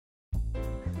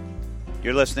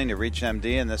You're listening to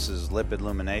ReachMD, and this is Lipid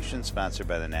Illumination, sponsored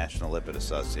by the National Lipid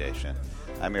Association.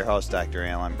 I'm your host, Dr.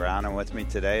 Alan Brown, and with me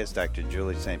today is Dr.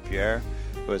 Julie St. Pierre,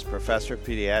 who is Professor of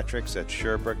Pediatrics at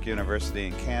Sherbrooke University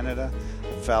in Canada,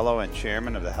 a Fellow and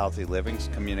Chairman of the Healthy Living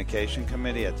Communication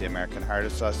Committee at the American Heart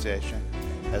Association,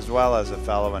 as well as a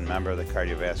Fellow and member of the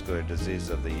Cardiovascular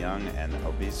Disease of the Young and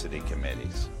Obesity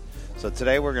Committees. So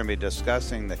today we're going to be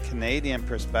discussing the Canadian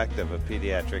perspective of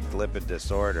pediatric lipid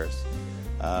disorders.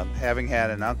 Having had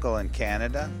an uncle in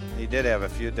Canada, he did have a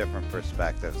few different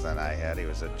perspectives than I had. He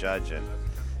was a judge in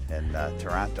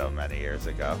Toronto many years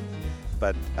ago.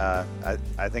 But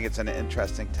I think it's an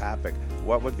interesting topic.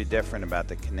 What would be different about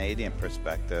the Canadian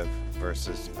perspective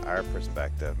versus our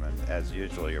perspective? And as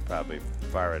usual, you're probably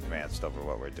far advanced over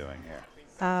what we're doing here.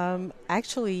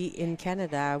 Actually, in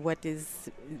Canada, what is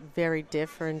very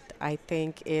different, I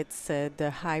think, it's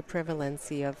the high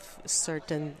prevalency of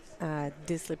certain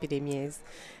dyslipidemias,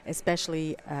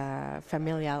 especially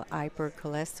familial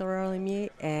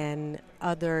hypercholesterolemia and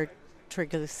other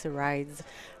triglycerides,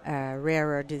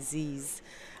 rarer disease.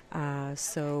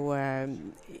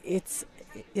 It's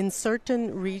in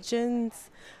certain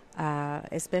regions,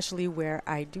 especially where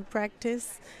I do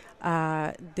practice,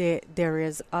 there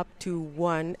is up to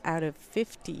 1 out of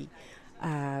 50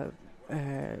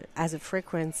 as a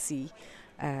frequency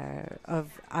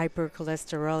of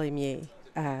hypercholesterolemia,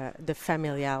 the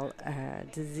familial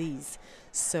disease.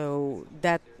 So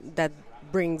that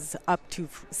brings up to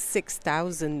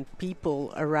 6,000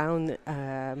 people around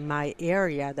my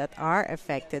area that are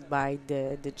affected by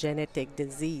the genetic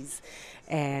disease.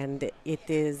 And it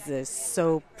is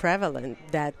so prevalent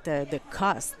that the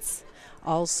costs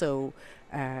also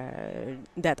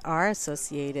that are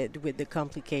associated with the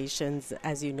complications,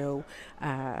 as you know,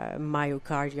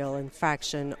 myocardial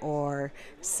infarction or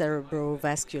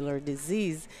cerebrovascular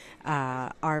disease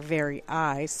are very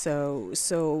high. So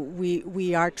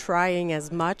we are trying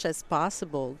as much as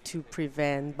possible to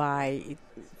prevent by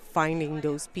finding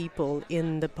those people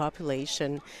in the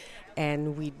population,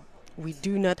 and we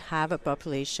do not have a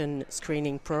population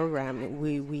screening program.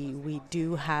 We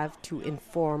do have to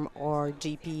inform our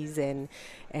GPs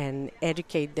and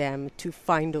educate them to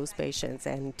find those patients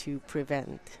and to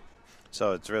prevent.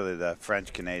 So it's really the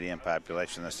French-Canadian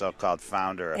population, the so-called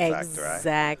founder effect,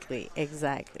 right?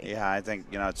 Exactly. Yeah, I think,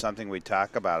 it's something we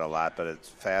talk about a lot, but it's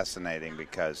fascinating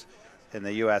because in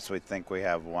the U.S. we think we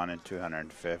have 1 in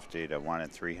 250 to 1 in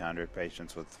 300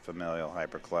 patients with familial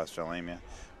hypercholesterolemia,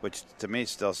 which to me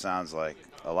still sounds like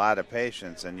a lot of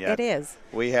patients, and yet it is.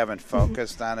 We haven't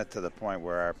focused on it to the point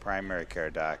where our primary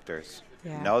care doctors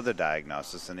know the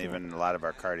diagnosis, and even a lot of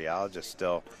our cardiologists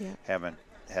still haven't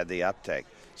had the uptake.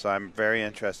 So I'm very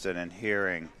interested in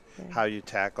hearing how you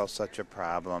tackle such a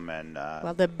problem. And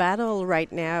well, the battle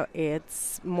right now,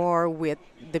 it's more with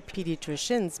the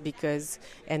pediatricians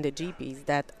and the GPs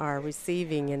that are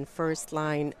receiving in first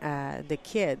line the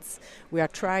kids. We are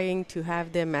trying to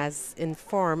have them as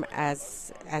informed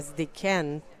as they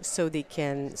can, so they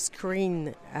can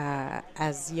screen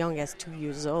as young as 2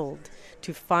 years old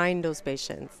to find those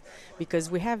patients,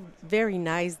 because we have very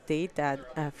nice data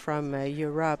from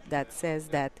Europe that says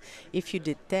that if you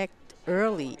detect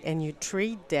early and you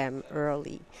treat them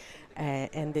early,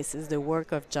 and this is the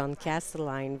work of John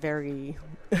Castelline, very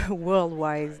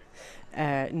worldwide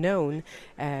known,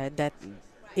 that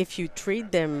if you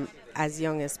treat them as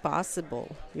young as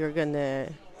possible, you're going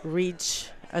to reach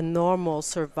a normal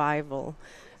survival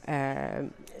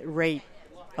rate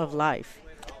of life.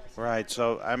 Right,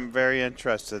 so I'm very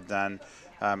interested then,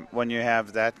 when you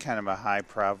have that kind of a high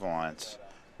prevalence,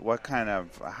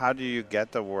 how do you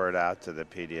get the word out to the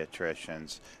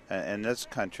pediatricians? In this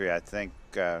country, I think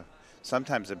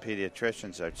sometimes the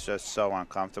pediatricians are just so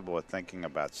uncomfortable with thinking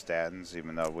about statins,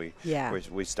 even though we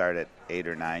start at 8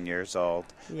 or 9 years old.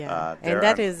 Yeah, and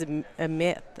that is a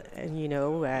myth.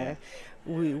 And,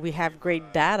 we have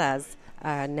great data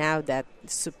now that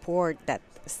support that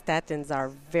statins are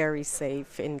very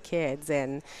safe in kids.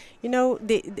 And,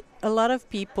 a lot of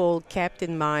people kept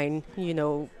in mind,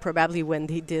 probably when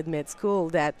they did med school,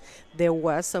 that there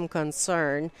was some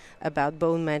concern about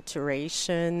bone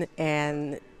maturation.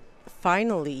 And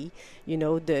finally,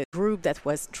 the group that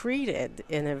was treated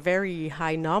in a very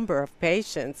high number of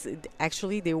patients,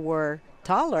 actually they were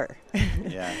taller.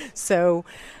 Yeah. So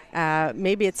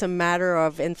maybe it's a matter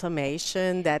of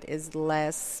inflammation that is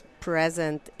less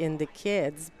present in the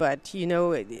kids, but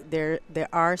there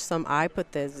are some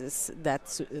hypotheses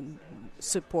that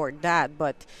support that,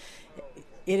 but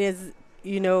it is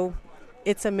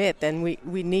it's a myth, and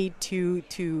we need to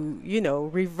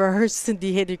reverse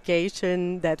the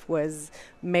education that was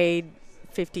made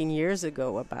 15 years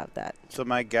ago about that. So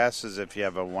my guess is if you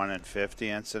have a 1 in 50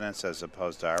 incidence as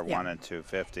opposed to our Yeah. 1 in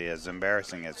 250, as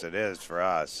embarrassing as it is for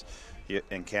us,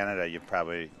 in Canada you've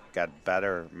probably got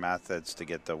better methods to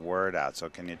get the word out. So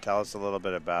can you tell us a little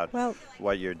bit about Well,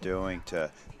 what you're doing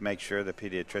to make sure the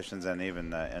pediatricians and even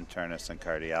the internists and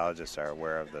cardiologists are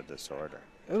aware of the disorder?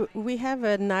 We have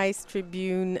a nice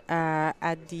tribune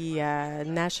at the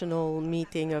national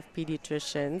meeting of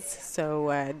pediatricians,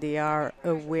 so they are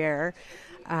aware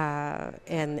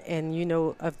and you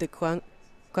know of the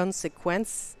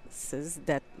consequences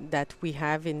that we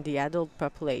have in the adult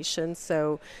population.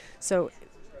 So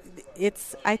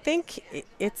it's I think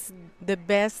it's the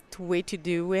best way to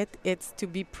do it. It's to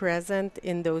be present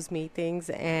in those meetings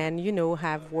and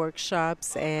have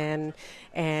workshops and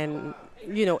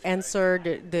answer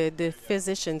the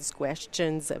physicians'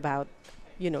 questions about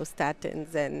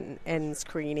statins and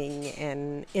screening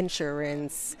and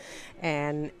insurance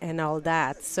and all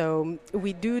that. So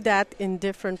we do that in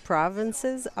different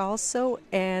provinces also.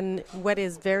 And what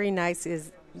is very nice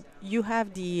is you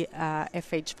have the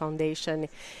FH Foundation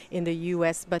in the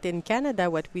U.S., but in Canada,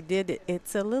 what we did,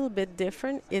 it's a little bit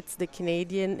different. It's the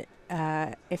Canadian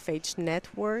FH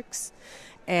networks,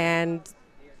 and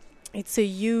it's a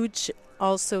huge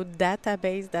also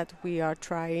database that we are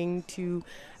trying to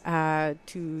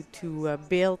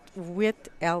build with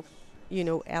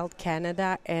Health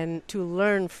Canada and to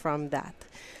learn from that.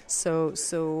 So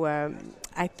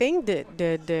I think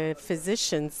the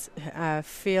physicians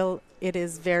feel it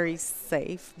is very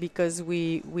safe because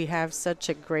we have such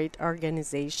a great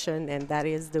organization, and that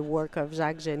is the work of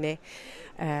Jacques Genet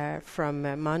from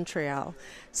Montreal.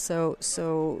 So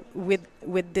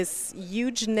with this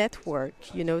huge network,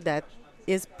 that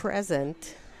is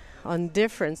present on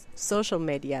different social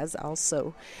medias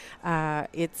also,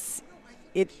 it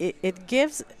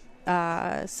gives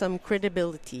some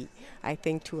credibility, I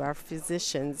think, to our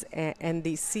physicians, and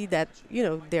they see that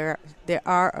there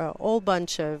are a whole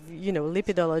bunch of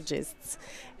lipidologists,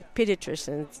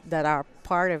 pediatricians that are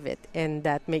part of it, and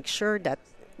that make sure that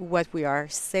what we are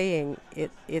saying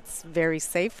it's very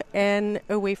safe and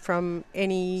away from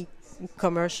any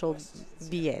commercial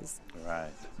BS.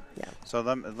 Right. Yeah. So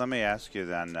let me ask you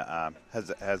then: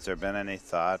 has there been any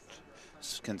thought,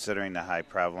 considering the high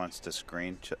prevalence, to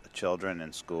screen children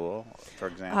in school, for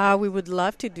example? We would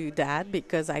love to do that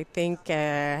because I think,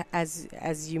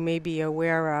 as you may be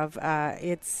aware of,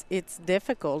 it's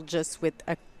difficult just with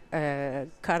a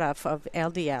cutoff of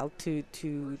LDL to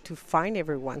find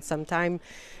everyone. Sometime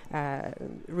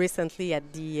recently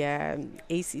at the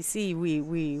ACC,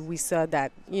 we saw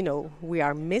that we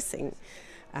are missing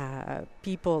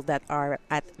people that are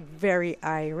at very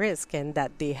high risk and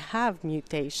that they have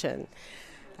mutation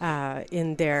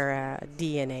in their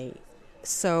DNA.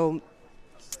 So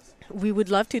we would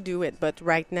love to do it, but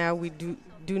right now we do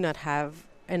not have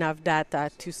enough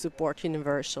data to support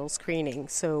universal screening.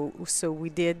 So we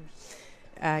did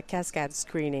cascade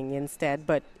screening instead.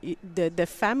 But the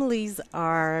families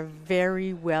are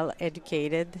very well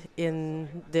educated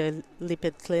in the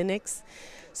lipid clinics.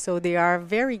 So they are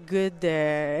very good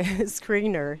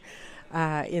screener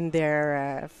in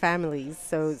their families.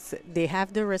 So they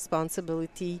have the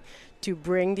responsibility to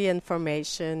bring the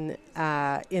information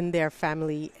in their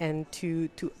family and to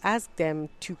ask them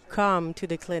to come to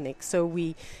the clinic. So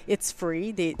it's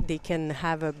free. They can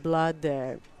have a blood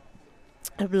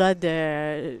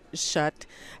shot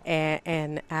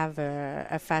and have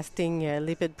a fasting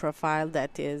lipid profile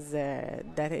that is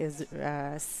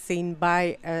seen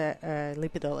by a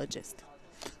lipidologist.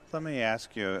 Let me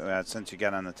ask you, since you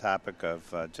get on the topic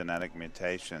of genetic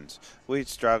mutations, we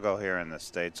struggle here in the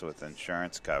States with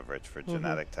insurance coverage for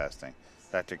genetic testing.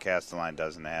 Dr. Castelline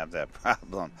doesn't have that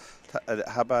problem.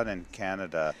 How about in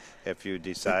Canada, if you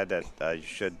decide that you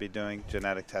should be doing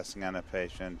genetic testing on a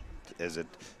patient, is it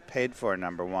paid for,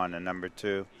 number one? And number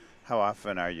two, how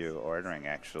often are you ordering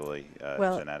actually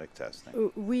genetic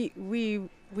testing? We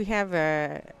have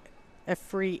a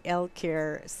free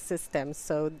healthcare system,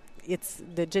 so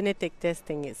the genetic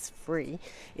testing is free.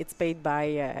 It's paid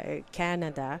by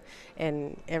Canada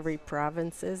and every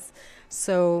provinces.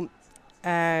 So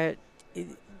the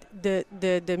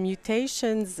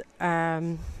mutations,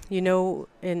 as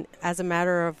a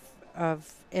matter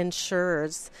of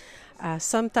insurers.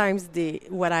 Sometimes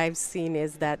what I've seen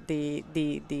is that they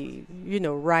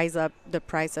rise up the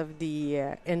price of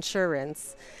the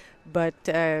insurance, but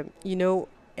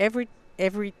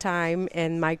every time,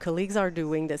 and my colleagues are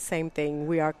doing the same thing.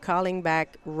 We are calling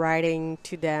back, writing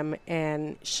to them,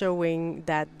 and showing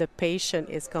that the patient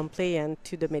is compliant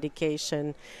to the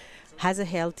medication, has a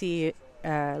healthy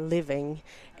living,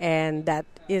 and that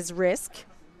is risk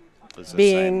It's the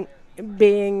being same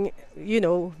being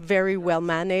very well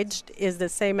managed is the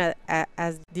same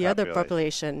as the other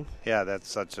population. population. Yeah, that's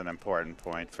such an important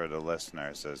point for the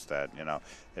listeners is that,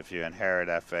 if you inherit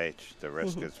FH, the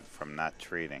risk is from not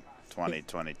treating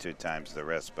 22 times the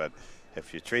risk. But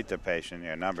if you treat the patient,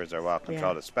 your numbers are well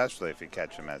controlled, especially if you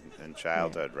catch them in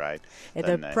childhood, right? And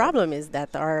the problem is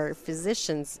that our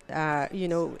physicians,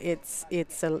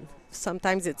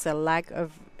 sometimes it's a lack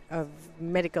of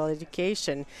medical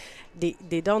education.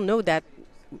 They don't know that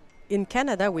in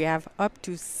Canada we have up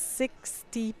to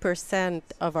 60%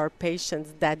 of our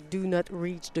patients that do not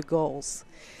reach the goals.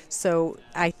 So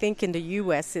I think in the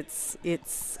U.S.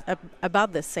 it's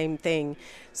about the same thing.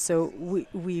 So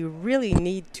we really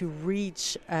need to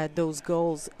reach those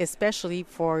goals, especially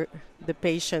for the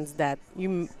patients that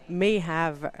you may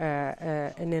have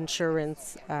an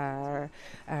insurance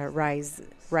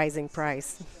rising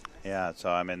price. Yeah, so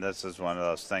I mean, this is one of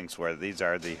those things where these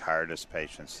are the hardest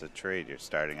patients to treat. You're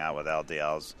starting out with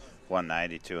LDLs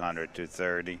 190, 200,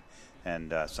 230,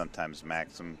 and sometimes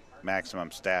maximum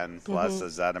statin plus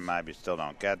ezetimibe. You still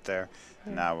don't get there.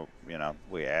 Now,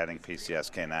 we're adding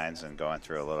PCSK9s and going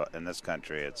through a little. In this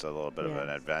country, it's a little bit of an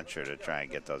adventure to try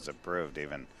and get those approved,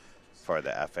 even for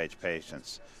the FH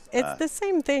patients. It's the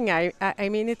same thing. I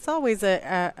mean, it's always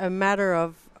a matter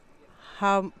of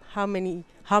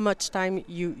how much time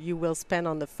you will spend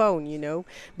on the phone,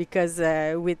 because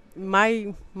with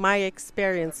my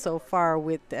experience so far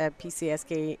with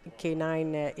PCSK9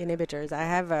 inhibitors, I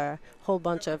have a whole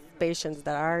bunch of patients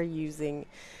that are using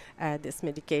this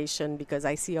medication because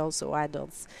I see also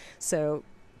adults. So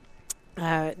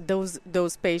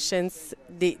those patients,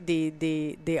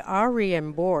 they are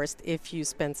reimbursed if you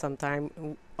spend some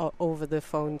time over the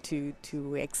phone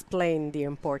to explain the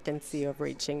importance of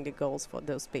reaching the goals for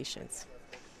those patients.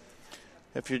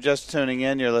 If you're just tuning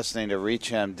in, you're listening to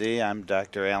ReachMD. I'm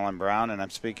Dr. Alan Brown, and I'm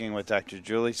speaking with Dr.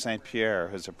 Julie St. Pierre,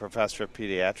 who's a professor of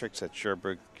pediatrics at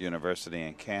Sherbrooke University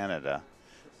in Canada,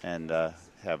 and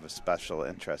have a special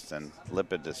interest in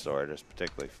lipid disorders,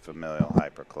 particularly familial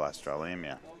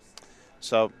hypercholesterolemia.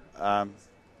 So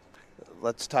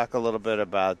let's talk a little bit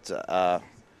about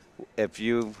if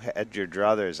you had your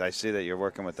druthers. I see that you're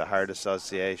working with the Heart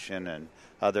Association and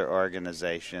other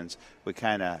organizations. We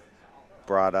kind of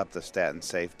brought up the statin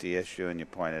safety issue, and you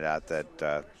pointed out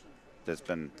that there's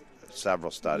been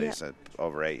several studies at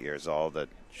over 8 years old that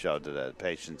showed that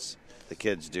the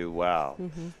kids do well.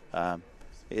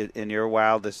 In your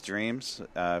wildest dreams,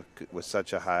 with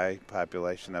such a high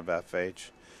population of FH,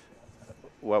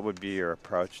 what would be your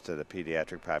approach to the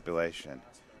pediatric population?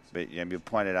 But you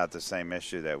pointed out the same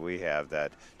issue that we have,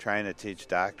 that trying to teach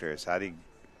doctors how do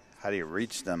you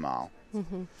reach them all,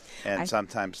 and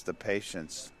sometimes the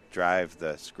patients drive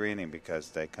the screening because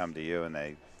they come to you and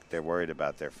they're worried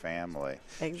about their family.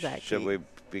 Exactly. Should we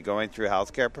be going through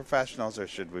healthcare professionals, or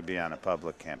should we be on a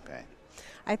public campaign?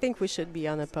 I think we should be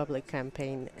on a public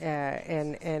campaign,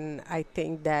 and I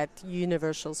think that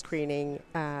universal screening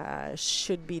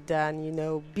should be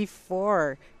done,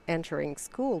 before entering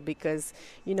school, because,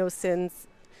 since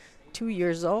 2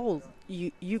 years old,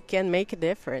 you can make a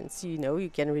difference. You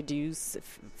can reduce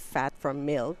fat from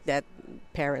milk that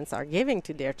parents are giving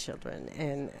to their children,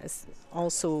 and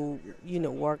also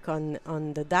work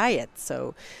on the diet.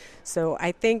 So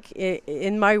I think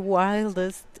in my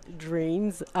wildest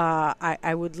dreams,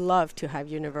 I would love to have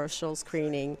universal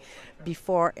screening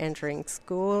before entering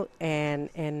school. And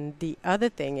the other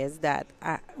thing is that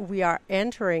we are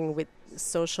entering with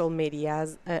social media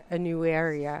as a new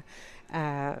area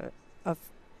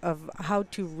of how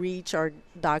to reach our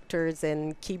doctors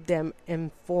and keep them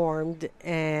informed,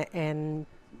 and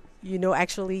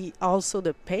actually also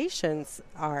the patients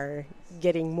are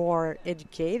getting more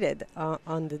educated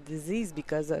on the disease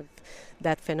because of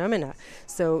that phenomena.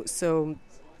 So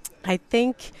I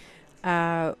think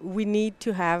we need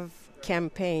to have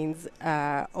campaigns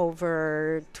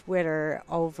over Twitter,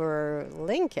 over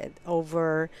LinkedIn,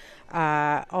 over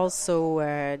also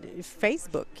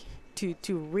Facebook,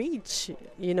 to reach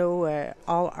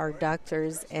all our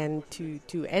doctors and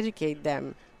to educate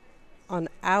them on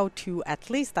how to at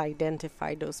least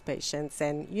identify those patients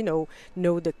and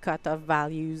know the cutoff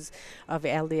values of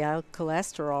LDL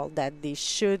cholesterol, that they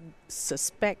should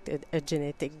suspect a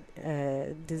genetic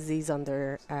disease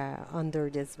under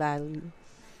this value.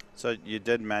 So you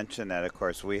did mention that, of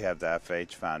course, we have the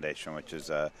FH Foundation, which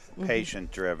is a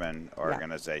patient-driven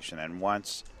organization. And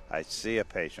once I see a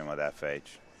patient with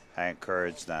FH, I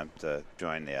encourage them to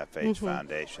join the FH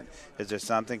Foundation. Is there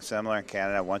something similar in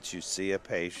Canada once you see a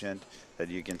patient that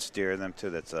you can steer them to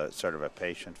that's a sort of a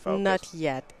patient focus? Not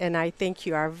yet, and I think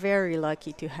you are very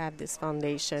lucky to have this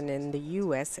foundation in the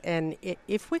U.S. And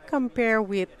if we compare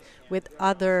with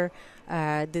other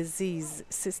disease,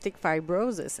 cystic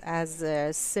fibrosis has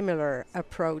a similar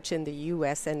approach in the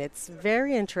U.S., and it's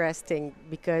very interesting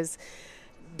because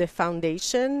the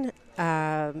foundation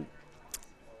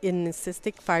in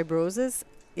cystic fibrosis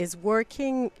is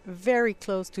working very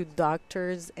close to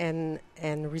doctors and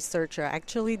researchers.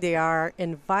 Actually, they are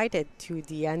invited to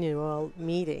the annual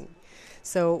meeting.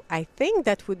 So I think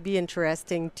that would be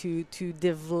interesting to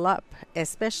develop,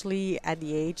 especially at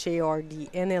the AHA or the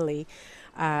NLA,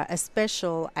 a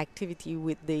special activity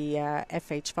with the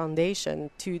FH Foundation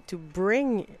to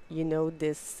bring,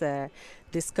 this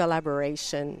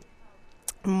collaboration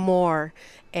more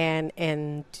and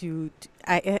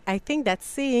I think that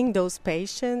seeing those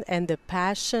patients and the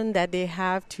passion that they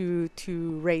have to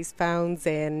raise funds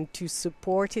and to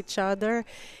support each other,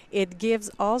 it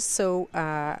gives also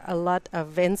a lot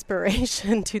of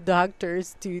inspiration to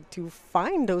doctors to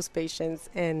find those patients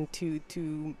and to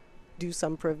do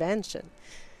some prevention.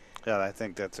 Yeah, I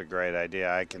think that's a great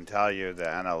idea. I can tell you the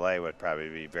NLA would probably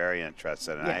be very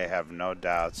interested, and I have no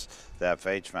doubts the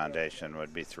FH Foundation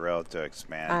would be thrilled to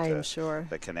expand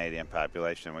the Canadian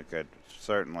population. We could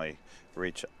certainly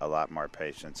reach a lot more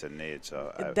patients in need.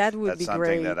 So that would that's be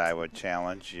something great. that I would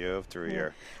challenge you through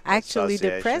your Actually,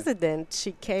 the association. president,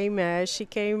 she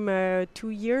came 2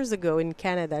 years ago in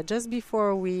Canada, just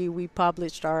before we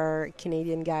published our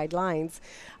Canadian guidelines.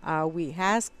 We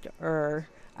asked her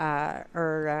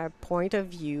point of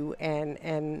view, and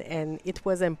it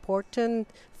was important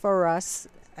for us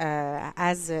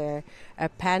as a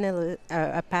panel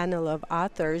of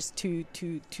authors to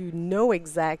know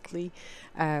exactly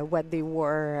what they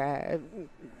were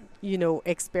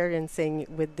experiencing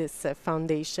with this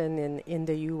foundation in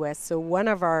the U.S. So one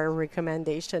of our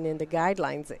recommendations in the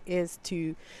guidelines is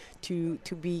to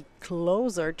be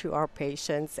closer to our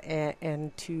patients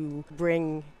and to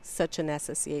bring such an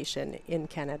association in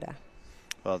Canada.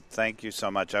 Well, thank you so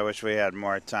much. I wish we had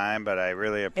more time, but I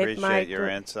really appreciate your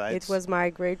insights. It was my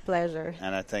great pleasure.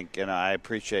 And I think, I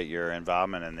appreciate your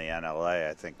involvement in the NLA.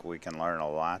 I think we can learn a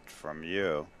lot from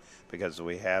you because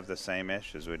we have the same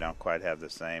issues. We don't quite have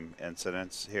the same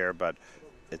incidence here, but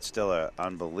it's still an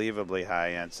unbelievably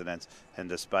high incidence. And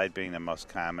despite being the most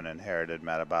common inherited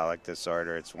metabolic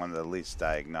disorder, it's one of the least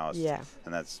diagnosed. Yeah.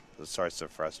 And that's the source of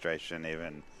frustration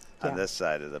even on this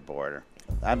side of the border.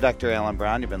 I'm Dr. Alan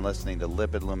Brown. You've been listening to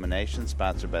Lipid Illumination,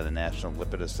 sponsored by the National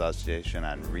Lipid Association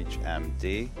on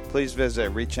ReachMD. Please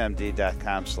visit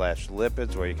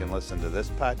reachmd.com/lipids, where you can listen to this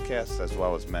podcast as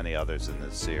well as many others in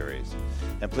this series.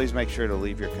 And please make sure to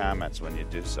leave your comments when you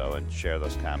do so and share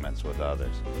those comments with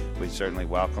others. We certainly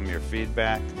welcome your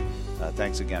feedback.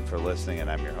 Thanks again for listening, and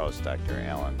I'm your host, Dr.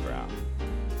 Alan Brown.